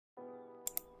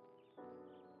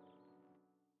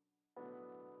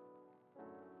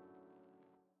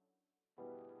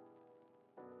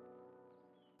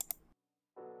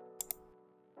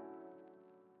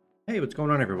Hey, what's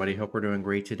going on, everybody? Hope we're doing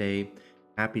great today.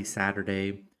 Happy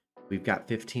Saturday. We've got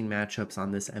 15 matchups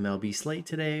on this MLB slate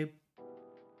today.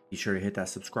 Be sure to hit that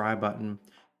subscribe button.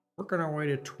 Working our way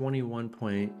to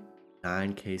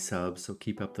 21.9K subs, so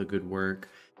keep up the good work.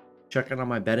 Check out all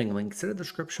my betting links in the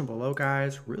description below,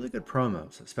 guys. Really good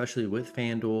promos, especially with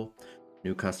FanDuel.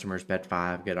 New customers bet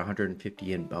 5, get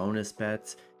 150 in bonus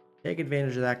bets. Take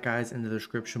advantage of that, guys, in the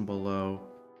description below.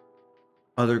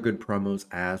 Other good promos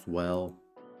as well.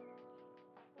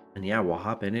 And yeah, we'll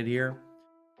hop in it here.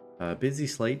 Busy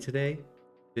slate today.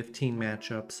 15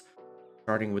 matchups,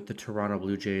 starting with the Toronto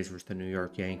Blue Jays versus the New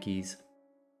York Yankees.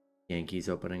 Yankees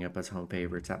opening up as home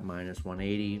favorites at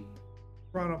 -180.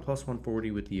 Toronto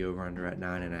 +140 with the over-under at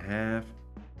 9.5.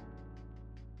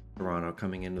 Toronto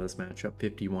coming into this matchup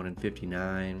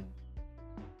 51-59.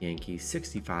 Yankees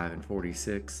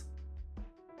 65-46.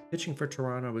 Pitching for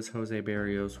Toronto is Jose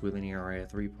Barrios with an ERA at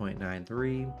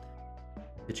 3.93.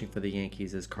 Pitching for the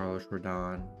Yankees is Carlos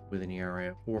Rodon with an ERA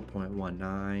of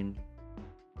 4.19.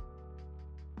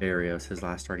 Barrios, his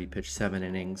last start, he pitched 7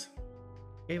 innings.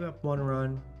 Gave up 1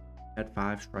 run, had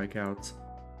 5 strikeouts.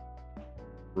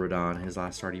 Rodon, his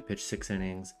last start, he pitched 6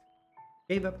 innings.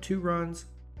 Gave up 2 runs,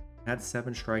 had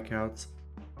 7 strikeouts.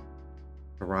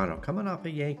 Toronto, coming off a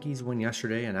Yankees win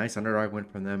yesterday, a nice underdog win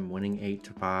from them, winning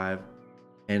 8-5,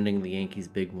 ending the Yankees'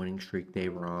 big winning streak they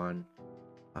were on.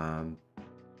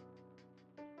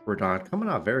 Rodon coming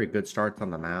off very good starts on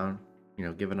the mound,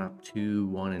 giving up 2,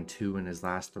 1, and 2 in his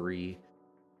last 3.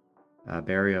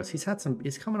 Barrios, he's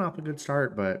coming off a good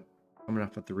start, but coming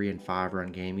off a 3 and 5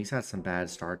 run game. He's had some bad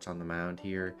starts on the mound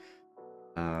here.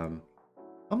 I'm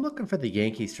looking for the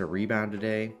Yankees to rebound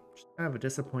today. Just kind of a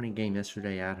disappointing game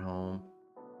yesterday at home.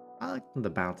 I like them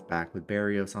to bounce back with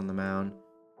Barrios on the mound.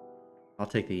 I'll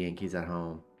take the Yankees at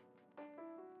home.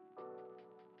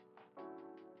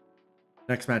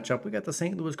 Next matchup, we got the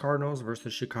St. Louis Cardinals versus the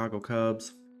Chicago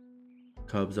Cubs.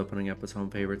 Cubs opening up as home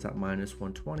favorites at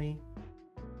 -120.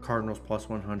 Cardinals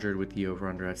 +100 with the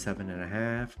over-under at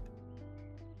 7.5.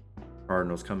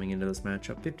 Cardinals coming into this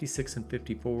matchup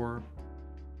 56-54.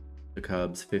 The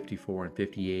Cubs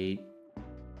 54-58.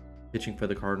 Pitching for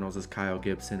the Cardinals is Kyle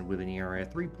Gibson with an ERA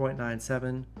at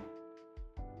 3.97.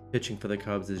 Pitching for the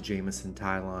Cubs is Jamison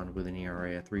Tylon with an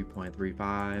ERA at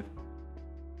 3.35.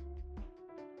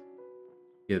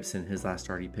 Gibson, his last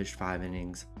start, he pitched 5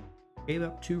 innings. Gave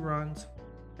up 2 runs,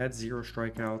 had 0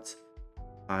 strikeouts.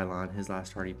 Tylon, his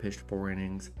last start, he pitched 4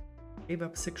 innings. Gave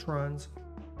up 6 runs,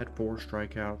 had 4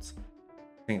 strikeouts.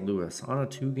 St. Louis on a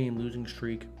 2-game losing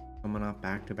streak, coming off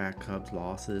back-to-back Cubs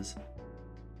losses.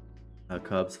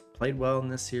 Cubs played well in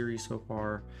this series so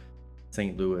far.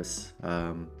 St. Louis,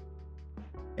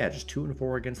 just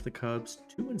 2-4 against the Cubs,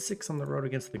 2-6 on the road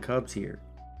against the Cubs here.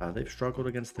 They've struggled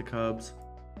against the Cubs.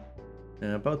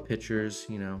 Both pitchers,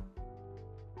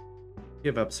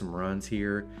 give up some runs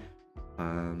here.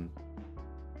 I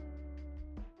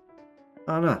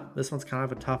don't know. This one's kind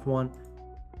of a tough one.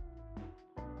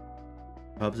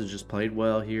 Cubs have just played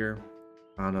well here.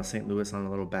 I don't know. St. Louis on a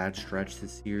little bad stretch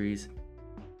this series.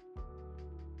 I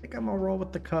think I'm going to roll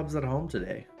with the Cubs at home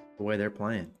today, the way they're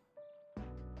playing.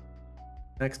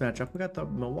 Next matchup, we got the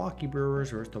Milwaukee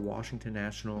Brewers versus the Washington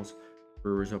Nationals.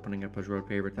 Brewers opening up as road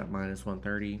favorites at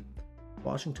 -130.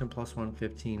 Washington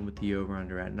 +115 with the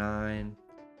over-under at 9.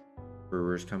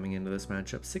 Brewers coming into this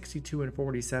matchup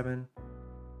 62-47.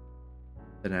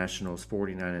 The Nationals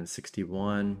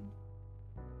 49-61.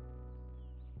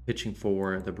 Pitching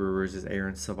for the Brewers is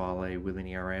Aaron Savale with an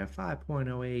ERA of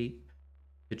 5.08.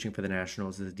 Pitching for the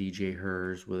Nationals is DJ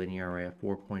Hers with an ERA of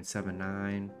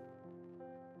 4.79.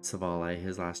 Savale,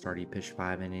 his last start, he pitched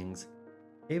 5 innings.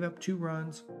 Gave up 2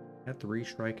 runs, had 3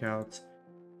 strikeouts.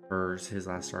 Hers, his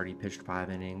last start, he pitched 5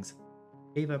 innings.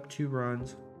 Gave up 2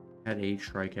 runs, had 8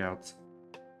 strikeouts.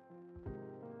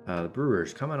 The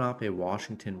Brewers coming off a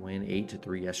Washington win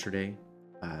 8-3 yesterday.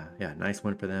 Nice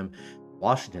win for them.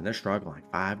 Washington, they're struggling.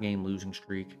 5-game losing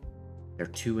streak. They're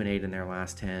 2-8 in their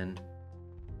last 10.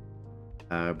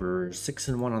 Brewers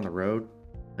 6-1 on the road.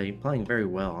 Playing very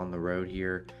well on the road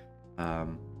here.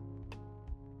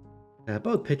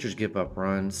 Both pitchers give up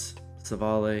runs.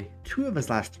 Savale, 2 of his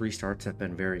last 3 starts have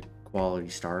been very quality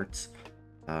starts.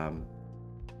 I'm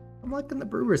liking the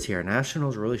Brewers here.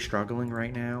 Nationals really struggling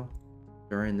right now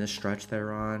during this stretch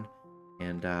they're on.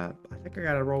 And I think I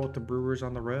got to roll with the Brewers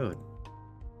on the road.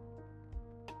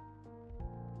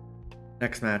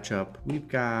 Next matchup, we've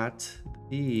got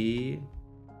the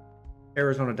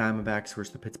Arizona Diamondbacks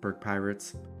versus the Pittsburgh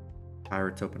Pirates.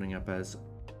 Pirates opening up as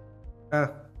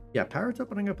home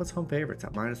favorites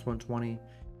at -120.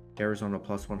 Arizona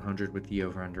 +100 with the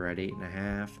over-under at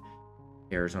 8.5.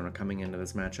 Arizona coming into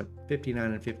this matchup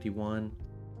 59 and 51.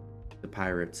 The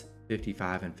Pirates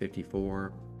 55 and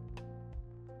 54.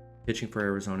 Pitching for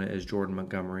Arizona is Jordan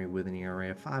Montgomery with an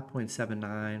ERA of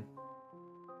 5.79.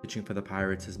 Pitching for the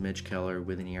Pirates is Mitch Keller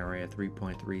with an ERA of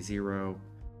 3.30.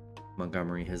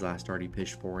 Montgomery, his last start, he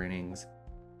pitched 4 innings,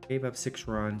 gave up 6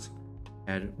 runs,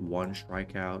 had 1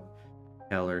 strikeout.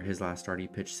 Keller, his last start, he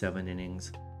pitched 7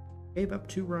 innings, gave up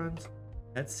 2 runs,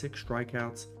 had 6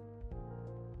 strikeouts.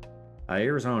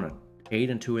 Arizona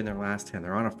 8-2 in their last 10.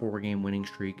 They're on a 4-game winning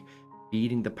streak,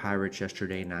 beating the Pirates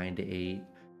yesterday 9-8.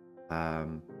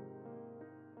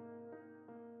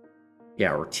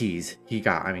 Yeah, Ortiz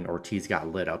got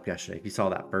lit up yesterday. If you saw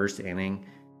that first inning,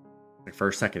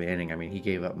 second inning, I mean, he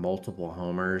gave up multiple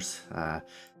homers.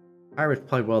 Pirates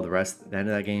played well the end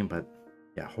of that game, but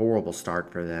yeah, horrible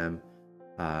start for them.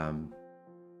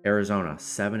 Arizona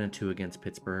 7-2 against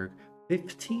Pittsburgh,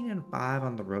 15-5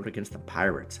 on the road against the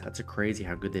Pirates. That's crazy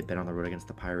how good they've been on the road against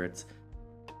the Pirates.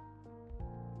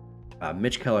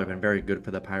 Mitch Keller been very good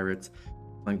for the Pirates.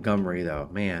 Montgomery, though,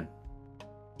 man,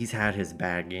 he's had his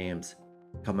bad games.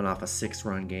 Coming off a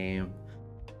 6-run game.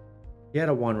 He had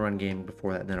a 1-run game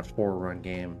before that, then a 4-run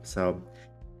game. So,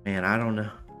 man, I don't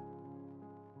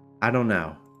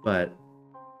know. But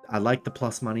I like the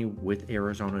plus money with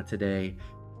Arizona today.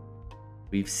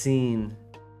 We've seen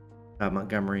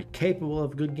Montgomery capable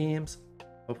of good games.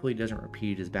 Hopefully he doesn't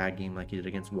repeat his bad game like he did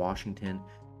against Washington.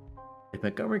 If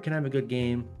Montgomery can have a good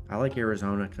game, I like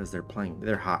Arizona because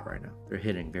they're hot right now. They're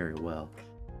hitting very well.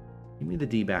 Give me the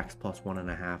D-backs plus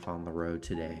 1.5 on the road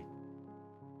today.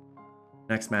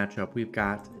 Next matchup, we've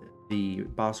got the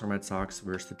Boston Red Sox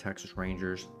versus the Texas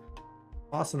Rangers.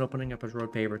 Boston opening up as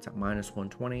road favorites at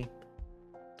 -120.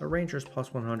 The Rangers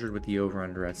plus 100 with the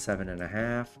over-under at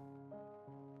 7.5.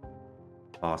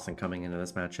 Boston coming into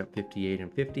this matchup 58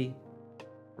 and 50.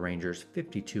 The Rangers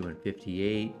 52 and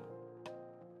 58.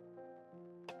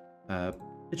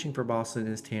 Pitching for Boston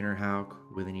is Tanner Houck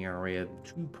with an ERA of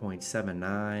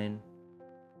 2.79.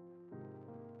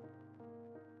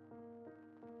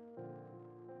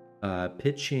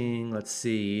 Pitching, let's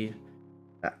see.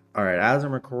 All right, as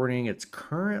I'm recording, it's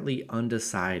currently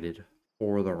undecided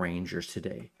for the Rangers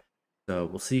today. So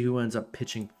we'll see who ends up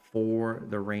pitching for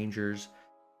the Rangers.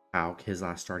 Houck, his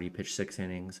last start, he pitched 6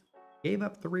 innings, gave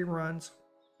up 3 runs,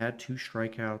 had 2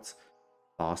 strikeouts.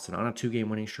 Boston on a 2-game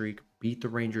winning streak, beat the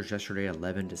Rangers yesterday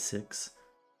 11-6.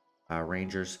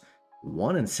 Rangers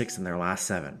 1-6 in their last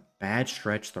 7. Bad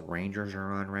stretch the Rangers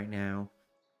are on right now.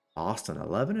 Boston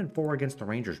 11-4 against the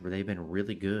Rangers, where they've been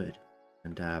really good.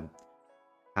 And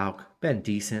Houck been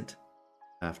decent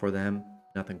for them.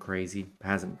 Nothing crazy.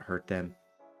 Hasn't hurt them.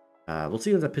 We'll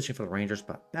see who's up pitching for the Rangers,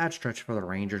 but bad stretch for the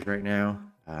Rangers right now.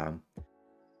 I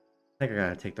think I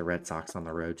gotta take the Red Sox on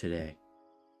the road today.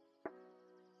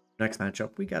 Next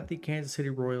matchup, we got the Kansas City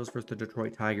Royals versus the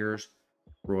Detroit Tigers.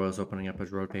 Royals opening up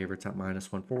as road favorites at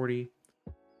 -140.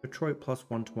 Detroit plus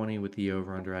 120 with the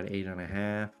over-under at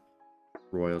 8.5.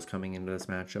 Royals coming into this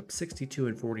matchup 62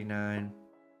 and 49.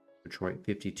 Detroit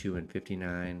 52 and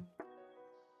 59.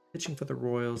 Pitching for the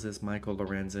Royals is Michael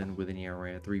Lorenzen with an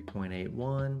ERA of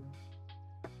 3.81.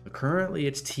 But currently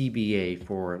it's TBA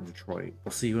for Detroit.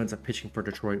 We'll see who ends up pitching for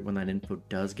Detroit when that info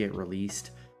does get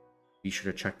released. Be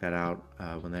sure to check that out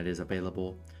when that is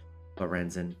available.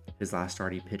 Lorenzen, his last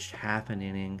start, he pitched half an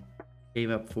inning,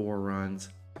 gave up 4 runs,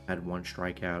 had 1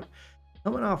 strikeout.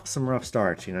 Coming off some rough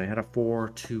starts, he had a 4,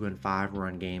 2, and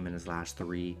 5-run game in his last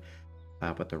 3.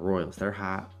 But the Royals, they're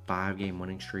hot, 5-game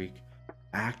winning streak,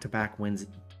 back-to-back wins,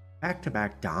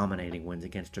 back-to-back dominating wins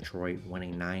against Detroit,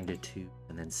 winning 9-2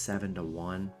 and then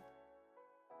 7-1.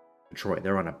 Detroit,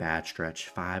 they're on a bad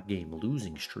stretch, 5-game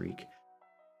losing streak.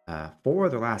 4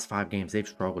 of their last 5 games, they've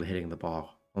struggled hitting the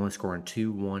ball, only scoring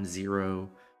 2, 1, 0,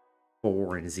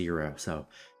 4, and 0. So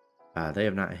they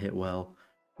have not hit well.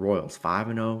 Royals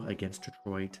 5-0 against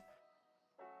Detroit.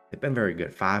 They've been very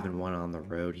good, 5-1 on the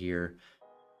road here.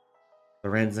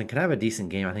 Lorenzen can have a decent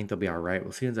game. I think they'll be all right.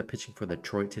 We'll see who ends up pitching for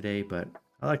Detroit today, but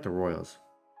I like the Royals.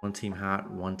 One team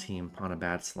hot, one team on a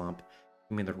bad slump.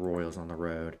 Give me the Royals on the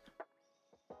road.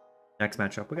 Next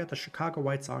matchup, we got the Chicago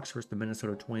White Sox versus the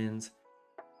Minnesota Twins.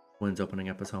 Twins opening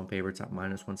up as home favorites at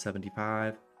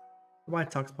 -175. The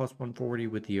White Sox plus 140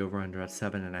 with the over-under at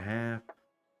 7.5.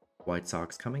 White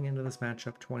Sox coming into this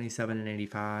matchup 27 and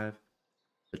 85.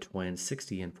 The Twins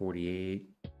 60 and 48.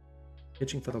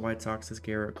 Pitching for the White Sox is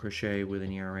Garrett Crochet with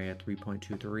an ERA at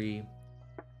 3.23.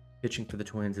 Pitching for the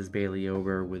Twins is Bailey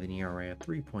Ober with an ERA at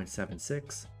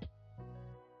 3.76.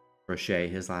 Crochet,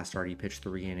 his last start, he pitched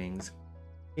 3 innings,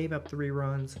 gave up 3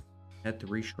 runs, had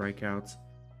 3 strikeouts.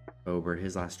 Ober,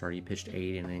 his last start, he pitched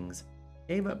 8 innings,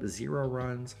 gave up 0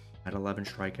 runs, had 11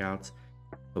 strikeouts.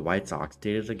 The White Sox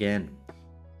did it again,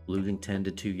 losing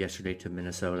 10-2 yesterday to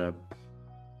Minnesota.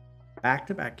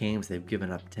 Back-to-back games, they've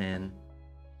given up 10.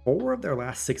 4 of their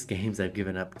last 6 games, they've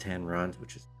given up 10 runs,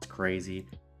 which is crazy.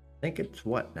 I think it's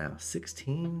what now?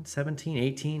 16, 17,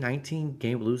 18, 19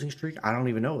 game losing streak? I don't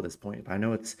even know at this point. I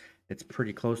know it's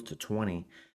pretty close to 20.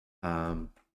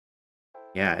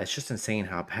 Yeah, it's just insane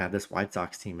how bad this White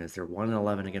Sox team is. They're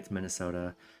 1-11 against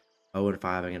Minnesota,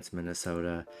 0-5 against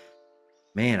Minnesota.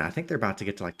 Man, I think they're about to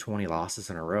get to like 20 losses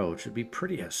in a row, which would be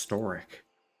pretty historic.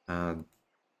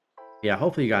 Yeah,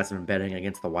 hopefully you guys have been betting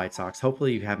against the White Sox.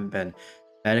 Hopefully you haven't been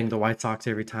betting the White Sox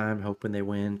every time, hoping they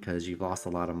win, because you've lost a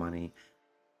lot of money.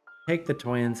 Take the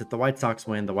Twins. If the White Sox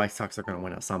win, the White Sox are going to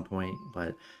win at some point,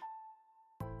 but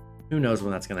who knows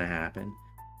when that's going to happen.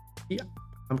 Yeah,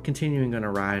 I'm continuing going to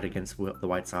ride against the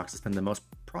White Sox. It's been the most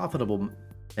profitable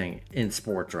thing in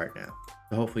sports right now.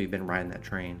 So hopefully you've been riding that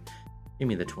train. Give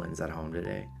me the Twins at home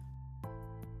today.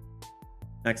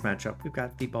 Next matchup, we've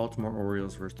got the Baltimore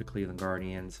Orioles versus the Cleveland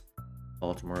Guardians.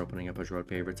 Baltimore opening up as road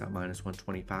favorites at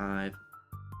 -125.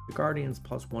 The Guardians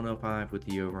 +105 with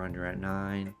the over-under at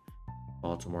 9.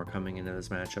 Baltimore coming into this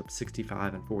matchup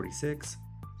 65-46.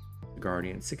 The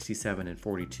Guardians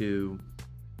 67-42.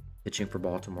 Pitching for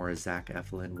Baltimore is Zach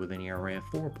Eflin with an ERA of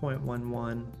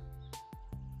 4.11.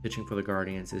 Pitching for the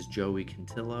Guardians is Joey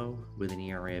Cantillo with an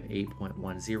ERA of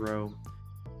 8.10.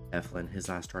 Eflin, his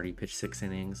last start, he pitched 6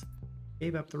 innings,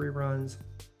 gave up 3 runs,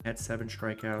 had 7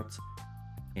 strikeouts.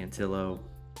 Cantillo,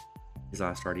 his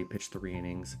last start, he pitched 3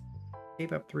 innings,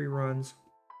 gave up 3 runs,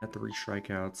 had 3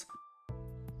 strikeouts.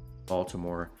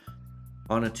 Baltimore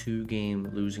on a 2-game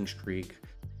losing streak.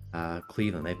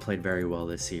 Cleveland, they've played very well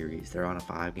this series. They're on a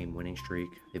 5-game winning streak.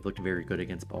 They've looked very good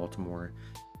against Baltimore.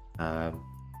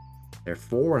 They're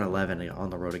 4-11 on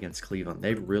the road against Cleveland.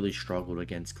 They've really struggled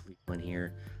against Cleveland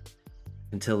here.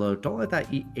 Cantillo, don't let that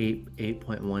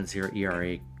 8.10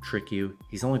 ERA trick you.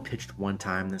 He's only pitched 1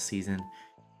 time this season.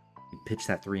 He pitched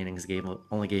that 3 innings,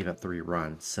 only gave up 3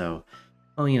 runs. So,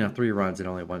 well, 3 runs and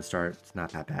only 1 start. It's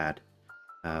not that bad.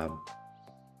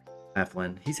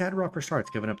 Eflin, he's had rougher starts,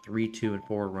 giving up 3, 2, and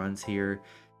 4 runs here.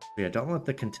 So yeah, don't let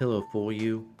the Cantillo fool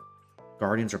you.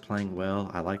 Guardians are playing well.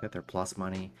 I like that they're plus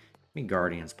money. I mean,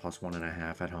 Guardians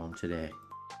 +1.5 at home today.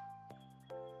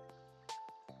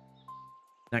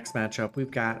 Next matchup,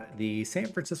 we've got the San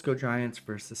Francisco Giants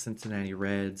versus Cincinnati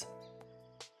Reds.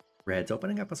 Reds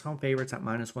opening up as home favorites at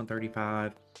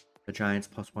 -135. The Giants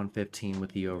 +115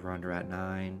 with the over-under at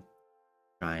 9.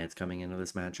 Giants coming into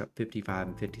this matchup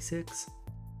 55-56.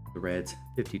 The Reds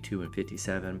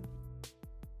 52-57.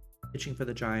 Pitching for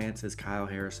the Giants is Kyle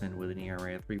Harrison with an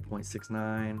ERA of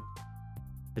 3.69.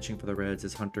 Pitching for the Reds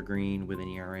is Hunter Green with an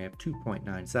ERA of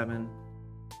 2.97.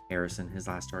 Harrison, his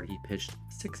last start, he pitched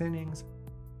 6 innings,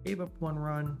 gave up 1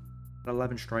 run,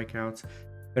 11 strikeouts.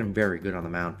 Been very good on the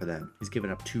mound for them. He's given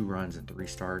up 2 runs in 3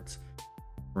 starts.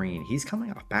 Green, he's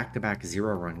coming off back-to-back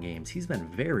 0-run games. He's been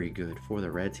very good for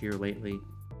the Reds here lately.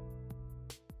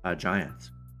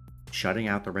 Giants shutting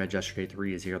out the Reds yesterday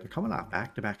 3-0. They're coming off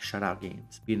back-to-back shutout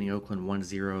games, beating Oakland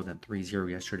 1-0, then 3-0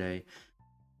 yesterday.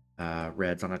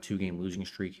 Reds on a 2-game losing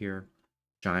streak here.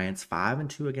 Giants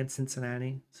 5-2 against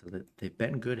Cincinnati, so they've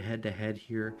been good head-to-head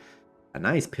here. A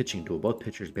nice pitching duel. Both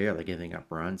pitchers barely giving up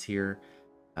runs here.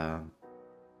 I'm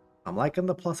liking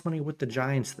the plus money with the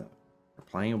Giants, though. They're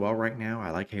playing well right now.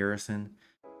 I like Harrison.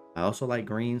 I also like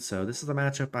Green, so this is a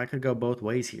matchup I could go both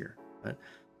ways here. But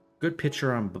good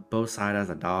pitcher on both sides as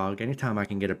a dog. Anytime I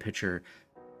can get a pitcher,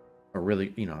 or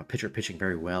really, a pitcher pitching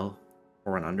very well,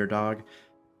 or an underdog,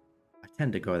 I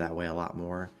tend to go that way a lot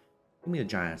more. Give me the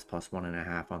Giants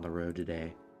 +1.5 on the road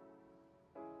today.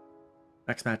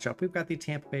 Next matchup, we've got the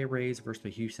Tampa Bay Rays versus the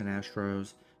Houston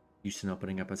Astros. Houston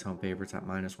opening up as home favorites at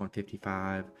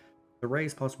 -155. The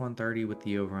Rays +130 with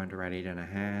the over-under at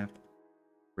 8.5.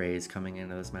 Rays coming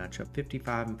into this matchup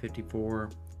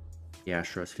 55-54. The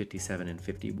Astros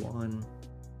 57-51.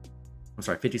 I'm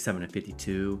sorry,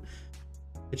 57-52.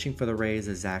 Pitching for the Rays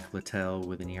is Zach Littell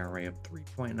with an ERA of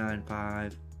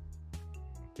 3.95.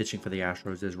 Pitching for the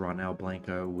Astros is Ronel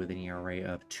Blanco with an ERA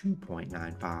of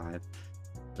 2.95.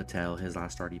 Littell, his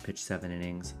last start, he pitched 7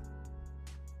 innings,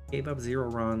 gave up 0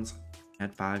 runs,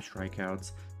 had 5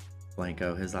 strikeouts.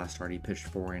 Blanco, his last start, he pitched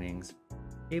 4 innings,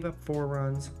 gave up 4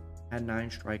 runs, had 9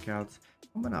 strikeouts.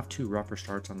 Coming off 2 rougher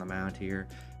starts on the mound here,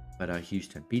 but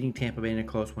Houston beating Tampa Bay in a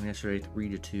close one yesterday,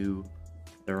 3-2.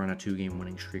 They're on a 2-game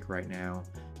winning streak right now.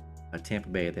 Tampa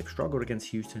Bay, they've struggled against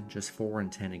Houston, just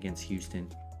 4-10 against Houston.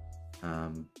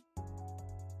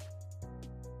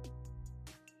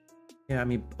 Yeah, I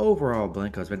mean, overall,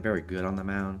 Blanco's been very good on the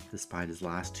mound, despite his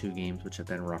last 2 games, which have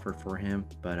been rougher for him.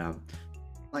 But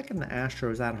Liking the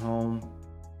Astros at home.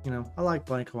 You know, I like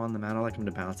Blanco on the mound. I like him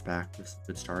to bounce back with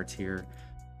good starts here.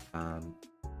 Um,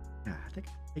 yeah,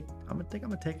 I'm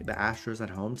gonna take the Astros at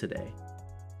home today.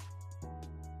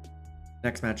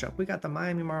 Next matchup, we got the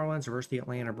Miami Marlins versus the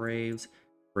Atlanta Braves.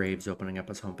 Braves opening up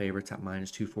as home favorites at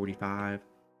 -245.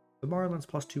 The Marlins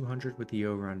plus 200 with the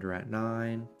over/under at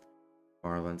 9.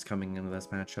 Marlins coming into this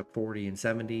matchup 40 and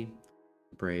 70.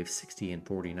 The Braves 60 and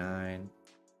 49.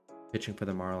 Pitching for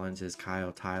the Marlins is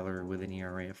Kyle Tyler with an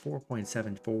ERA of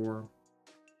 4.74.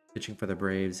 Pitching for the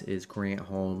Braves is Grant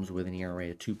Holmes with an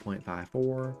ERA of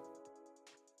 2.54.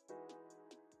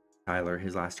 Tyler,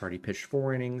 his last start, he pitched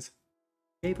 4 innings,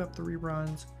 gave up 3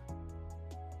 runs.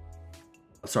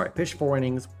 Pitched 4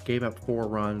 innings, gave up 4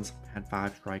 runs, had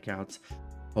 5 strikeouts.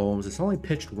 Holmes has only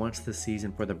pitched once this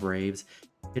season for the Braves,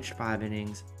 pitched 5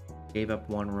 innings, gave up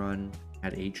 1 run,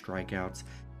 had 8 strikeouts.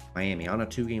 Miami on a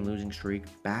 2-game losing streak,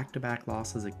 back-to-back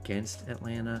losses against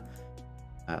Atlanta.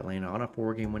 Atlanta on a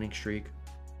 4-game winning streak,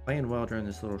 playing well during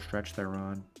this little stretch they're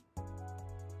on.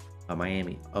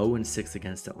 Miami 0-6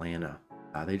 against Atlanta.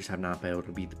 They just have not been able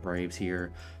to beat the Braves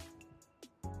here.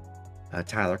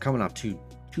 Tyler coming off two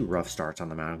rough starts on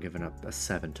the mound, giving up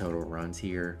 7 total runs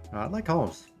here. I like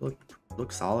Holmes.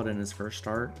 Looked solid in his first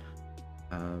start.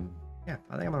 Yeah,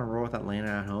 I think I'm gonna roll with Atlanta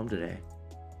at home today.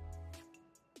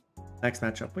 Next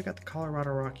matchup, we got the Colorado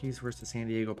Rockies versus the San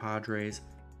Diego Padres.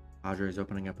 Padres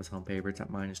opening up as home favorites at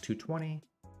 -220.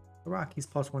 The Rockies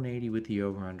plus 180 with the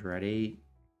over/under at 8.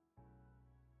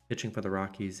 Pitching for the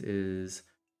Rockies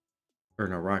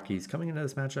Rockies coming into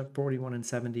this matchup 41 and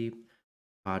 70.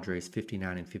 Padres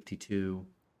 59 and 52.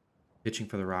 Pitching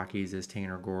for the Rockies is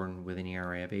Tanner Gordon with an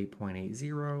ERA of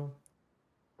 8.80.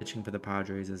 Pitching for the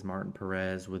Padres is Martin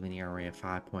Perez with an ERA of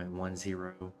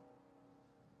 5.10.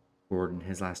 Gordon,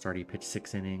 his last start, he pitched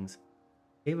 6 innings,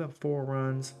 gave up 4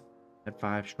 runs, had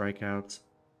 5 strikeouts.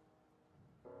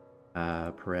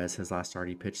 Perez, his last start,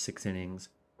 he pitched 6 innings,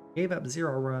 gave up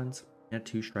 0 runs, had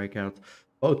 2 strikeouts.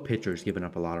 Both pitchers giving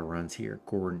up a lot of runs here.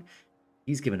 Gordon,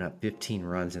 he's given up 15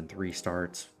 runs in 3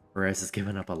 starts. Perez has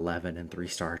given up 11 in 3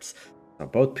 starts. So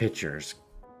both pitchers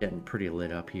getting pretty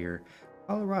lit up here.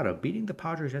 Colorado beating the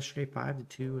Padres yesterday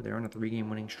 5-2. They're on a 3-game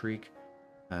winning streak.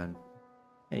 And,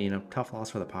 you know, tough loss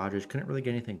for the Padres. Couldn't really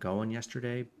get anything going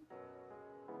yesterday.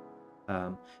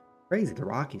 Crazy. The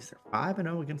Rockies, they're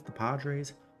 5-0 against the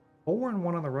Padres.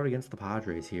 4-1 on the road against the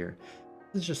Padres here.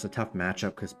 This is just a tough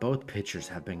matchup because both pitchers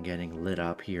have been getting lit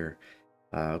up here.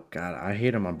 God, I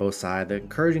hate him on both sides. The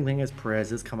encouraging thing is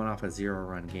Perez is coming off a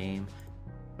 0-run game,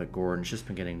 but Gordon's just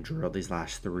been getting drilled these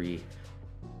last 3.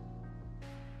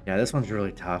 Yeah, this one's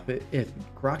really tough. If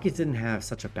Rockies didn't have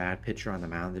such a bad pitcher on the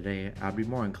mound today, I'd be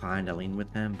more inclined to lean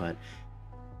with them, but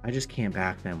I just can't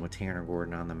back them with Tanner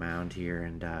Gordon on the mound here,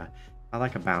 and I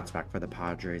like a bounce back for the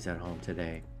Padres at home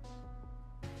today.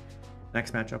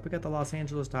 Next matchup, we got the Los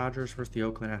Angeles Dodgers versus the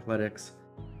Oakland Athletics.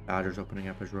 Dodgers opening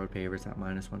up as road favorites at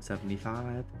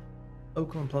 -175.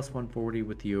 Oakland plus 140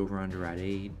 with the over/under at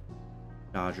 8.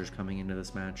 Dodgers coming into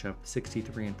this matchup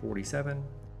 63 and 47.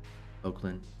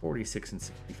 Oakland 46 and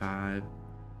 65.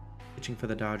 Pitching for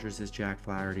the Dodgers is Jack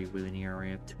Flaherty with an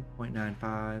ERA of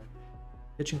 2.95.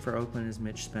 Pitching for Oakland is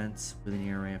Mitch Spence with an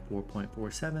ERA of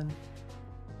 4.47.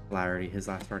 Flaherty, his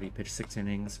last start, he pitched 6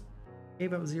 innings,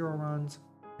 gave up 0 runs,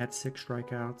 had 6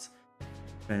 strikeouts.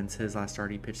 Spence, his last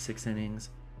start, he pitched 6 innings,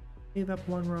 gave up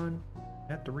 1 run,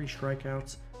 had 3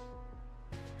 strikeouts.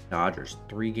 Dodgers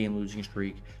 3-game losing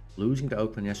streak, losing to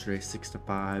Oakland yesterday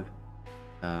 6-5.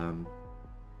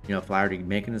 You know, Flaherty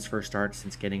making his first start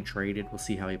since getting traded. We'll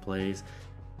see how he plays.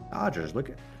 Dodgers, look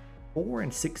at 4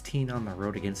 and 16 on the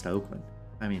road against Oakland.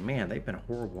 I mean, man, they've been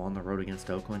horrible on the road against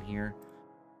Oakland here.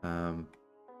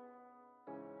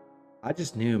 I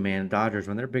just knew, man, Dodgers,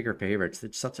 when they're bigger favorites,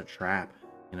 it's such a trap,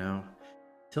 you know.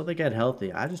 Until they get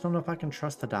healthy, I just don't know if I can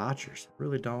trust the Dodgers. I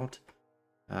really don't.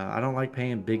 I don't like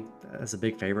paying as a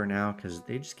big favorite now because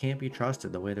they just can't be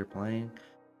trusted the way they're playing.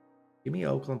 Give me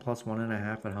Oakland plus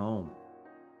 1.5 at home.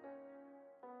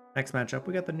 Next matchup,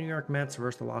 we got the New York Mets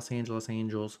versus the Los Angeles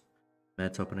Angels.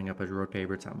 Mets opening up as road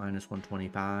favorites at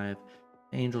 -125.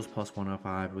 Angels plus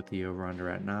 105 with the over/under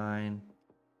at 9.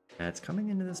 Mets coming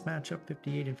into this matchup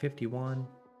 58 and 51.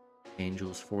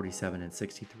 Angels 47 and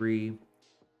 63.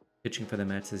 Pitching for the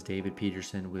Mets is David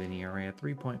Peterson with an ERA of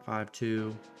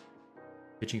 3.52.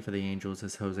 Pitching for the Angels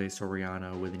is Jose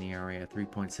Soriano with an ERA of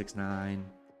 3.69.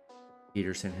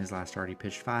 Peterson, his last start, he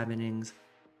pitched 5 innings,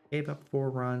 gave up 4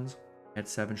 runs, had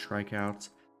 7 strikeouts.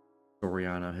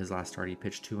 Soriano, his last start, he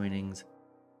pitched 2 innings,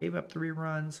 gave up 3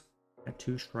 runs, had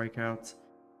 2 strikeouts.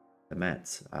 The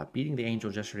Mets beating the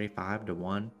Angels yesterday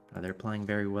 5-1. They're playing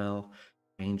very well.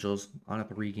 Angels on a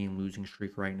 3-game losing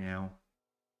streak right now.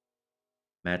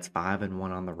 Mets 5-1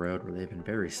 on the road, where they've been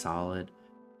very solid.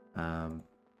 And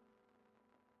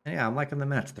yeah, I'm liking the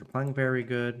Mets. They're playing very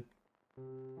good.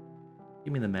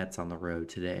 Give me the Mets on the road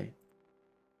today.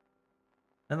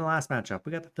 And the last matchup,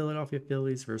 we got the Philadelphia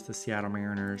Phillies versus the Seattle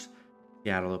Mariners.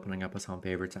 Seattle opening up as home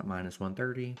favorites at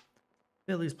 -130.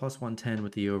 Phillies +110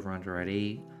 with the over-under at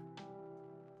 8.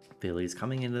 Phillies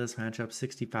coming into this matchup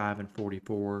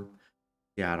 65-44.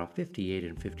 Seattle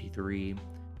 58-53.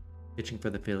 Pitching for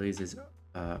the Phillies is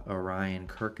Orion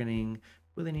Kirkening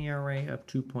with an ERA of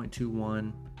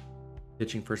 2.21.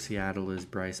 Pitching for Seattle is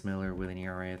Bryce Miller with an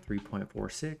ERA of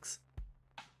 3.46.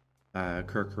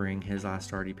 Kirkering, his last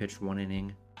start, he pitched 1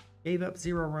 inning, gave up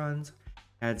 0 runs,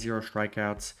 had 0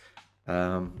 strikeouts.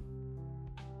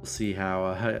 We'll see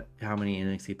how many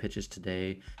innings he pitches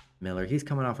today. Miller, he's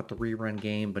coming off a 3-run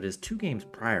game, but his 2 games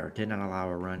prior did not allow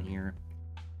a run here.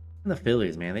 And the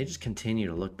Phillies, man, they just continue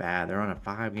to look bad. They're on a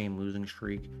 5-game losing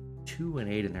streak,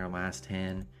 2-8 in their last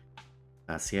 10.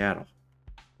 Seattle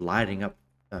lighting up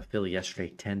Philly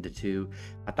yesterday 10-2.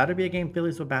 I thought it'd be a game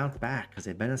Phillies would bounce back because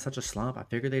they've been in such a slump. I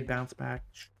figured they'd bounce back.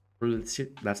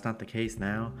 That's not the case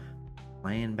now.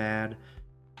 Playing bad.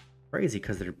 Crazy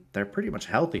because they're pretty much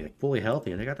healthy, like fully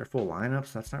healthy. They got their full lineup,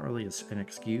 so that's not really an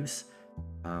excuse.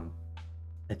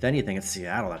 If anything, it's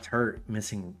Seattle that's hurt,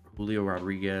 missing Julio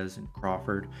Rodriguez and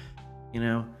Crawford,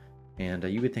 and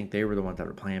you would think they were the ones that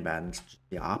were playing bad, and it's just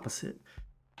the opposite.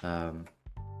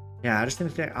 Yeah, I don't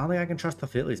think I can trust the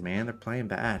Phillies, man. They're playing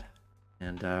bad,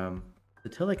 and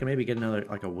until they can maybe get another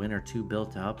like a win or 2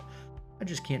 built up, I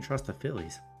just can't trust the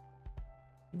Phillies.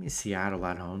 Give me Seattle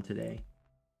at home today.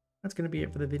 That's gonna be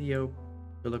it for the video.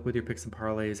 Good luck with your picks and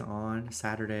parlays on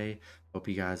Saturday. Hope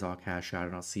you guys all cash out,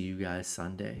 and I'll see you guys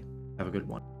Sunday. Have a good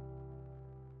one.